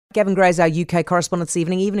Gavin Grey is our UK correspondent this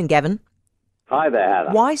evening. Evening, Gavin. Hi there,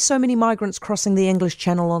 Heather. Why so many migrants crossing the English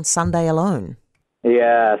Channel on Sunday alone?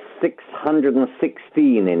 Yeah,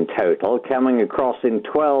 616 in total, coming across in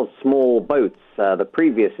 12 small boats. The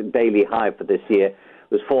previous daily high for this year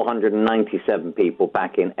was 497 people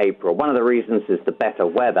back in April. One of the reasons is the better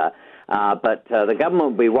weather, but the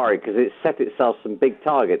government will be worried because it set itself some big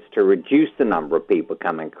targets to reduce the number of people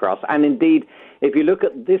coming across. And indeed, if you look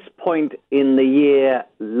at this point in the year,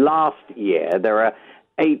 last year, there are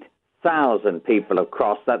 8,000 people have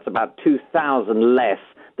crossed. That's about 2,000 less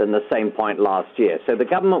than the same point last year. So the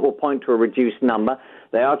government will point to a reduced number.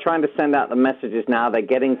 They are trying to send out the messages now. They're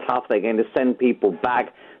getting tough. They're going to send people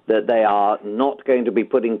back, that they are not going to be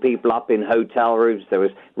putting people up in hotel rooms. There was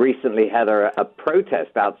recently, Heather, a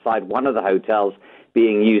protest outside one of the hotels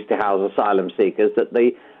being used to house asylum seekers, that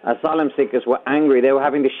the asylum seekers were angry. They were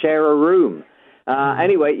having to share a room.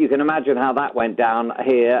 Anyway, you can imagine how that went down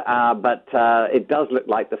here, but it does look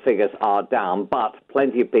like the figures are down. But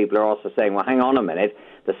plenty of people are also saying, well, hang on a minute,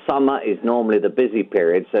 the summer is normally the busy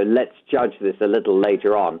period, so let's judge this a little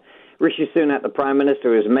later on. Rishi Sunak, the Prime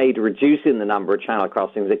Minister, has made reducing the number of channel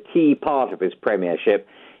crossings a key part of his premiership,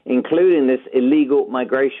 including this illegal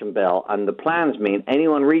migration bill. And the plans mean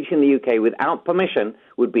anyone reaching the UK without permission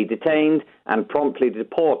would be detained and promptly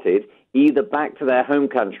deported, either back to their home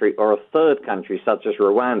country or a third country such as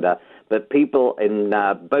Rwanda. But people in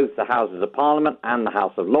both the Houses of Parliament and the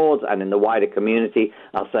House of Lords and in the wider community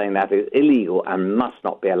are saying that is illegal and must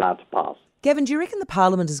not be allowed to pass. Gavin, do you reckon the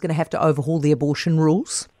Parliament is going to have to overhaul the abortion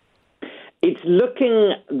rules? It's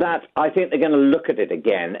looking that I think they're going to look at it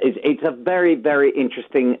again. It's a very, very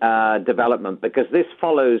interesting development because this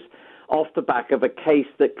follows off the back of a case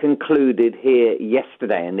that concluded here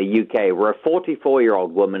yesterday in the UK, where a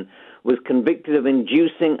 44-year-old woman was convicted of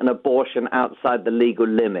inducing an abortion outside the legal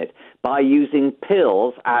limit by using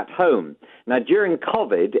pills at home. Now, during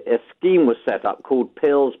COVID, a scheme was set up called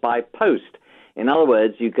Pills by Post. In other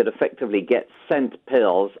words, you could effectively get sent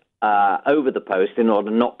pills over the post in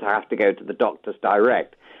order not to have to go to the doctors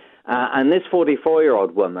direct. And this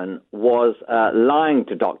 44-year-old woman was lying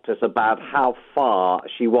to doctors about how far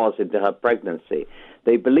she was into her pregnancy.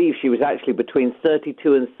 They believe she was actually between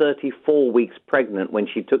 32 and 34 weeks pregnant when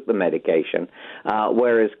she took the medication,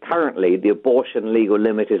 whereas currently the abortion legal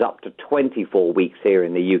limit is up to 24 weeks here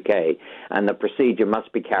in the UK, and the procedure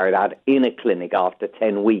must be carried out in a clinic after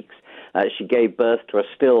 10 weeks. She gave birth to a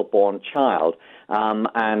stillborn child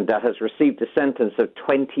and has received a sentence of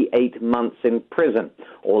 28 months in prison,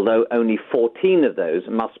 although only 14 of those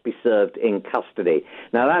must be served in custody.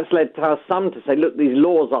 Now, that's led to some to say, look, these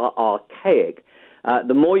laws are archaic.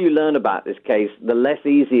 The more you learn about this case, the less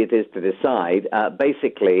easy it is to decide.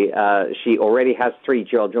 Basically, she already has 3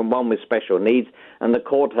 children, one with special needs, and the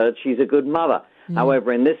court heard she's a good mother.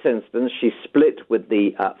 However, in this instance, she split with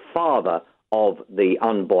the father of the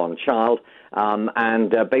unborn child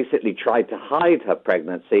and basically tried to hide her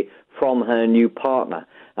pregnancy from her new partner.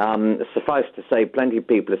 Suffice to say, plenty of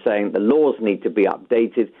people are saying the laws need to be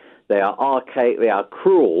updated. They are archaic, they are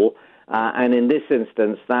cruel, and in this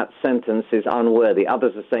instance, that sentence is unworthy.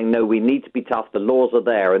 Others are saying, no, we need to be tough. The laws are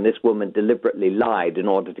there, and this woman deliberately lied in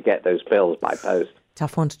order to get those pills by post.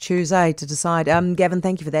 Tough one to choose, to decide. Gavin,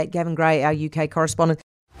 thank you for that. Gavin Grey, our UK correspondent.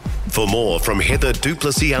 For more from Heather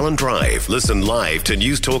Duplessis Allen Drive, listen live to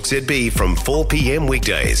News Talk ZB from 4 p.m.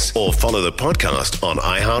 weekdays or follow the podcast on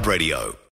iHeartRadio.